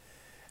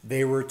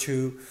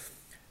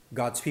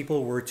 God's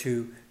people were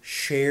to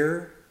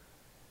share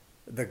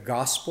the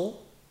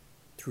gospel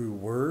through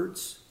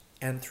words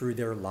and through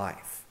their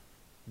life.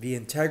 The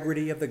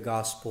integrity of the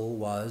gospel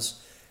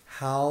was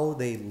how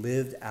they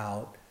lived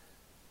out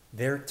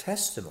their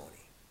testimony.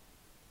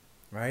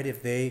 Right?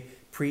 If they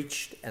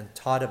preached and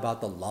taught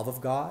about the love of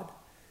God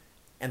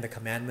and the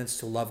commandments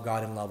to love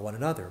God and love one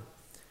another,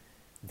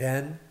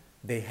 then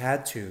they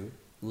had to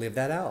live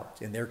that out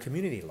in their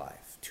community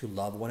life, to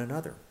love one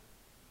another.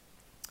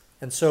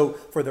 And so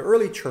for the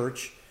early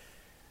church,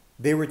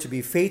 they were to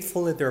be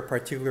faithful in their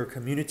particular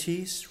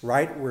communities,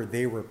 right where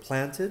they were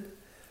planted,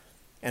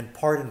 and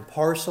part and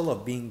parcel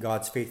of being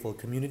God's faithful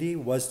community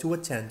was to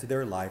attend to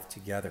their life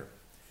together.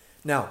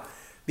 Now,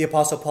 the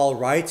Apostle Paul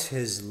writes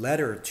his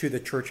letter to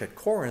the church at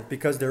Corinth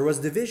because there was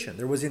division.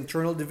 There was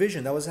internal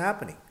division that was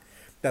happening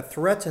that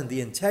threatened the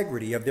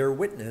integrity of their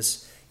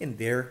witness in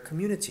their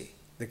community,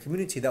 the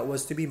community that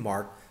was to be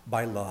marked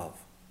by love.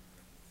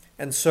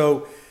 And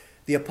so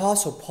the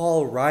Apostle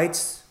Paul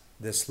writes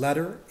this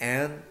letter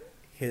and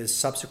his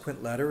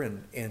subsequent letter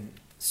in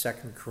 2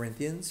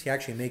 Corinthians. He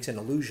actually makes an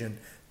allusion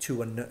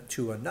to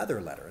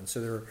another letter. And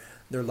so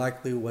there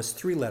likely was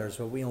 3 letters,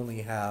 but we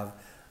only have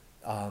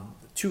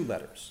 2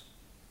 letters.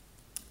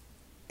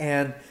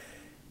 And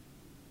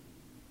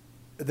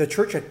the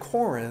church at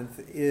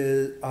Corinth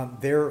is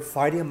they're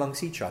fighting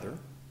amongst each other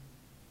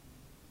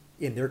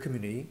in their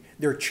community.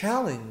 They're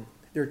challenging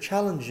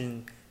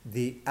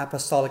the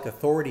apostolic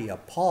authority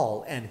of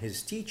Paul and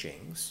his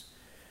teachings.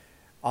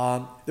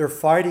 They're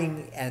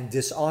fighting and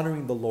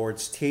dishonoring the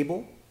Lord's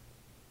table.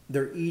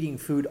 They're eating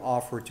food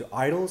offered to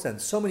idols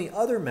and so many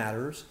other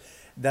matters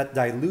that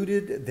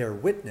diluted their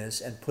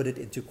witness and put it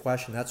into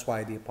question. That's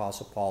why the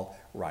Apostle Paul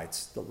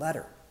writes the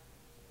letter.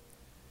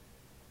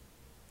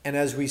 And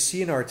as we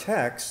see in our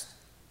text,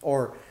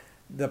 or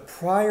the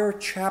prior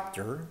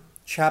chapter,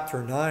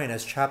 chapter 9,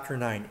 as chapter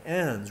 9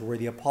 ends, where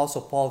the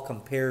Apostle Paul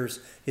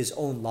compares his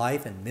own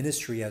life and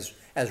ministry as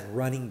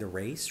running a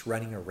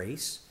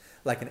race,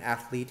 like an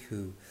athlete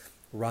who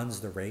runs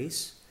the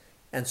race.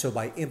 And so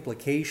by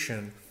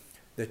implication,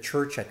 the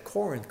church at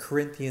Corinth,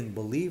 Corinthian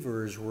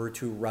believers, were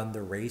to run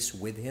the race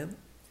with him.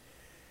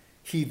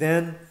 He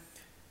then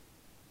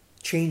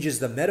changes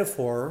the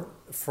metaphor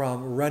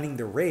from running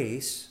the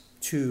race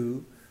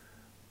to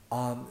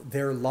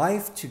their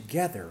life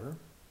together,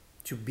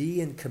 to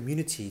be in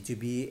community, to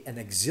be an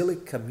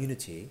exilic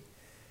community,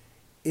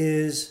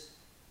 is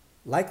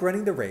like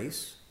running the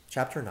race,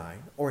 chapter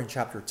 9, or in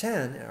chapter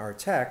 10, in our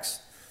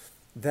text,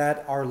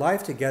 that our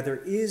life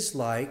together is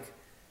like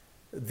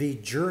the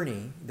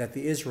journey that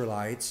the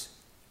Israelites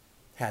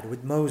had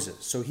with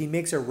Moses. So he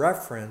makes a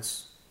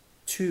reference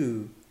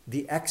to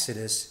the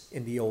Exodus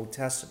in the Old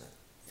Testament,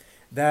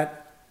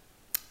 that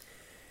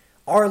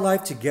our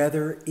life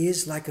together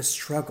is like a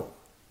struggle,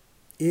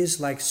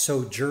 is like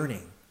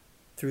sojourning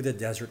through the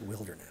desert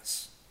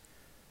wilderness.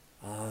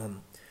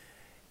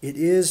 It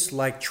is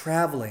like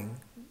traveling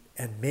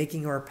and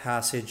making our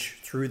passage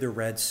through the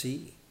Red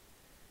Sea.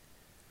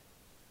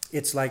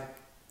 It's like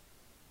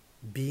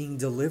being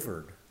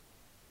delivered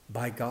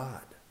by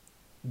God,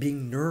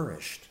 being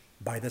nourished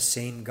by the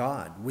same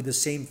God, with the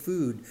same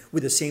food,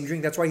 with the same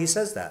drink. That's why he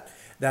says that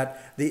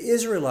the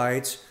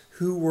Israelites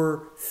who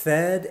were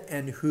fed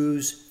and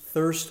whose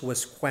thirst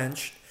was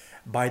quenched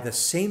by the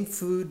same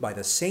food, by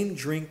the same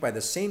drink, by the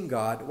same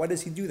God. Why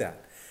does he do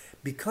that?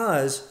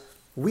 Because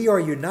we are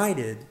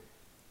united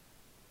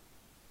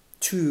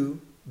to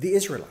the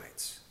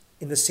Israelites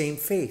in the same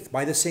faith,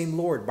 by the same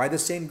Lord, by the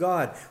same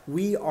God.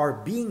 We are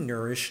being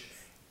nourished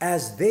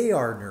as they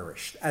are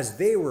nourished, as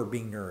they were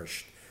being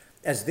nourished,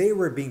 as they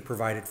were being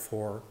provided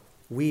for.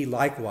 We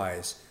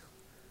likewise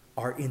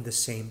are in the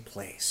same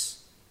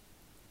place.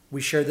 We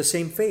share the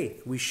same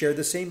faith. We share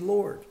the same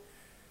Lord.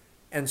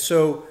 And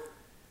so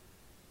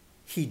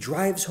he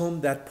drives home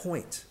that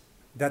point,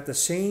 that the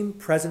same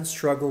present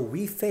struggle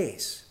we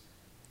face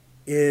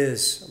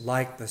is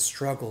like the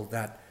struggle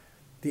that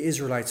the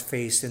Israelites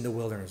faced in the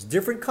wilderness.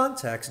 Different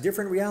contexts,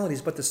 different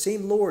realities, but the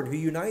same Lord who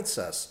unites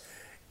us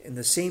in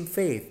the same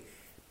faith.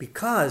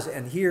 Because,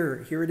 and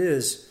here it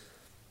is,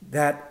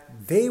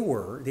 that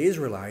the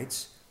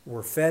Israelites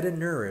were fed and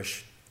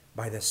nourished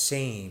by the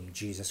same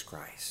Jesus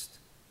Christ.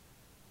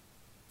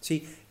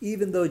 See,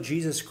 even though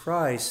Jesus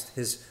Christ,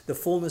 the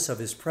fullness of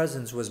his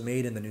presence was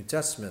made in the New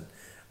Testament,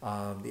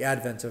 the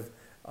advent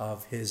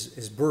of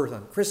his birth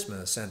on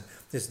Christmas and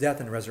his death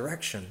and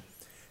resurrection,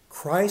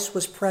 Christ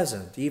was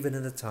present even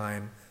in the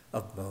time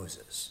of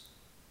Moses.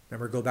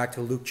 Remember, go back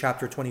to Luke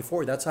chapter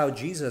 24. That's how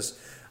Jesus,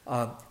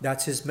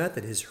 that's his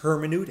method, his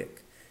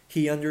hermeneutic.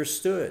 He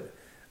understood.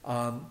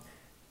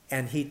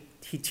 And he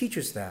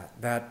teaches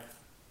that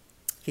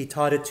he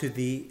taught it to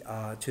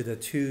the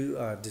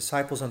 2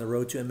 disciples on the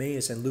road to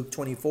Emmaus in Luke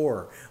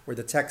 24, where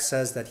the text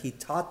says that he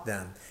taught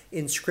them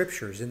in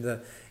scriptures, in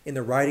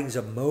the writings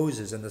of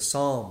Moses and the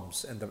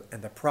Psalms and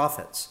the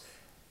prophets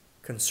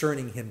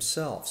concerning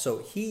himself. So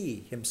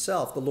he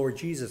himself, the Lord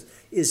Jesus,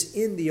 is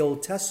in the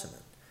Old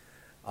Testament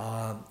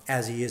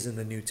as he is in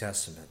the New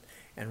Testament.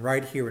 And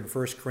right here in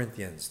 1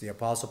 Corinthians, the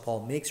Apostle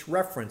Paul makes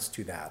reference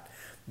to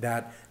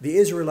that the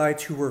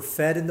Israelites who were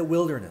fed in the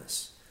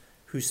wilderness,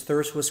 whose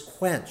thirst was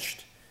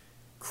quenched,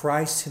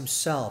 Christ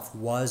himself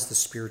was the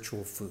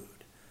spiritual food.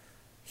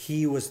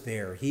 He was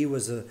there. He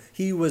was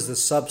the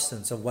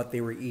substance of what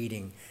they were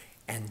eating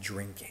and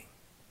drinking.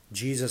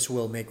 Jesus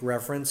will make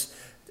reference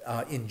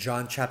in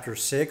John chapter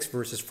 6,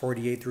 verses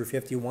 48 through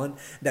 51,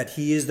 that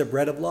he is the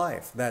bread of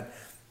life, that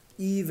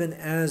even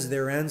as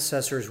their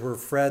ancestors were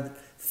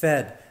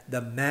fed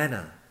the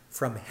manna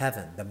from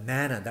heaven, the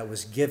manna that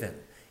was given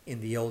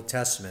in the Old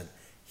Testament,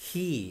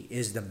 he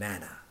is the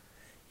manna.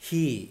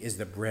 He is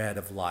the bread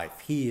of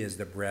life. He is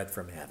the bread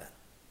from heaven.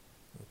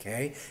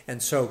 Okay?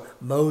 And so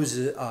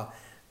Moses,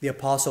 the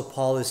Apostle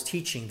Paul is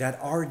teaching that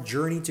our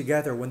journey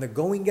together, when the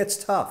going gets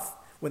tough,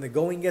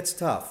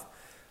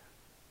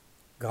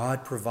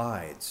 God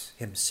provides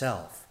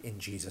himself in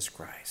Jesus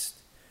Christ.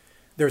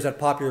 There's that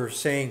popular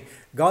saying,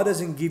 God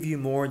doesn't give you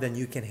more than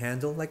you can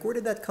handle. Like, where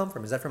did that come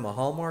from? Is that from a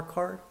Hallmark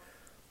card?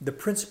 The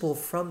principle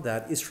from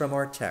that is from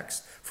our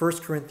text. 1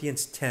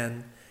 Corinthians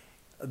 10,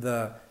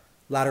 the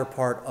latter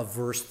part of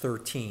verse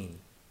 13,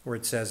 where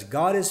it says,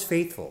 God is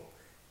faithful,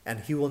 and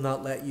he will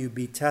not let you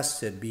be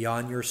tested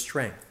beyond your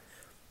strength.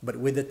 But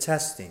with the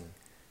testing,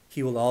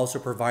 he will also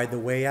provide the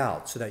way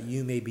out so that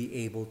you may be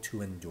able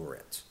to endure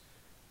it.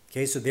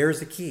 Okay, so there's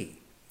the key.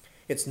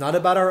 It's not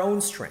about our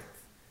own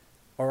strength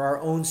or our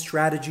own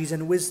strategies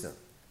and wisdom.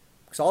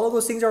 Because all of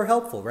those things are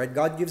helpful, right?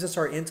 God gives us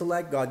our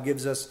intellect. God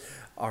gives us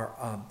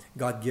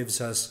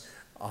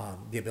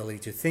the ability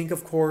to think,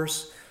 of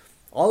course.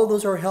 All of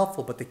those are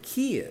helpful, but the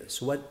key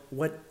is, what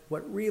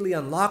really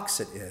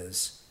unlocks it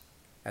is,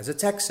 as the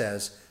text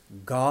says,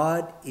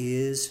 God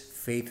is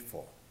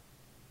faithful.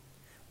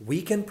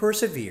 We can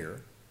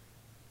persevere,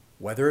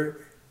 whether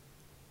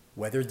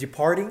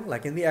departing,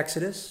 like in the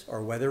Exodus,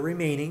 or whether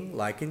remaining,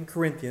 like in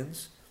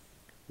Corinthians.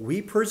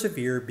 We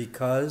persevere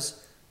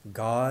because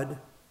God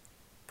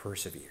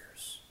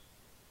perseveres.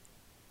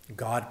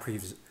 God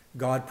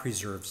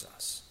preserves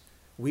us.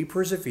 We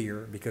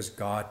persevere because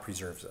God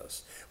preserves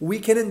us. We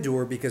can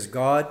endure because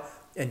God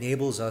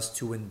enables us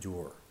to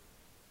endure.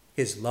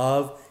 His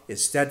love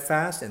is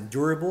steadfast and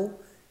durable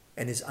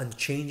and is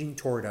unchanging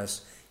toward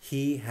us.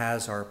 He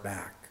has our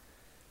back.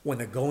 When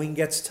the going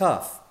gets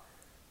tough,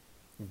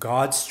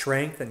 God's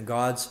strength and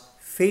God's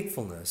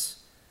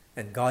faithfulness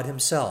and God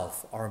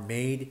himself are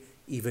made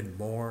even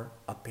more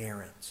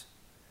apparent.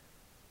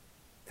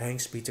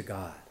 Thanks be to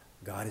God.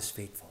 God is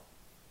faithful.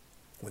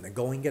 When the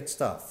going gets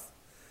tough,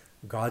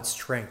 God's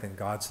strength and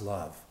God's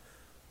love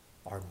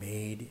are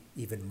made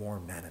even more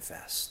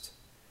manifest.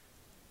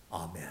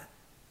 Amen.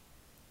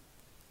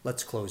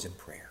 Let's close in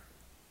prayer.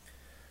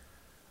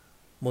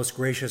 Most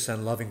gracious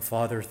and loving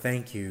Father,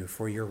 thank you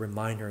for your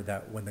reminder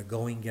that when the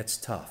going gets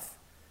tough,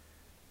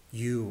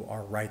 you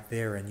are right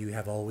there and you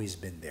have always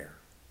been there.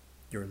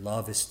 Your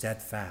love is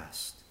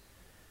steadfast.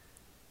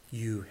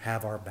 You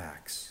have our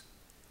backs.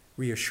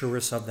 Reassure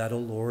us of that, O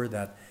Lord,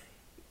 that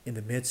in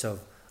the midst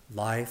of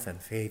life and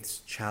faith's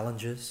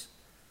challenges,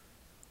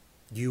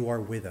 you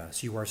are with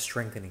us, you are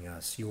strengthening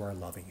us, you are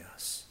loving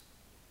us.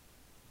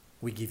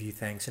 We give you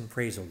thanks and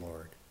praise, O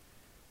Lord,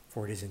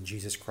 for it is in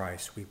Jesus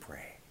Christ we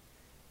pray.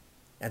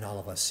 And all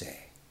of us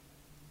say,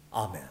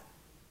 Amen.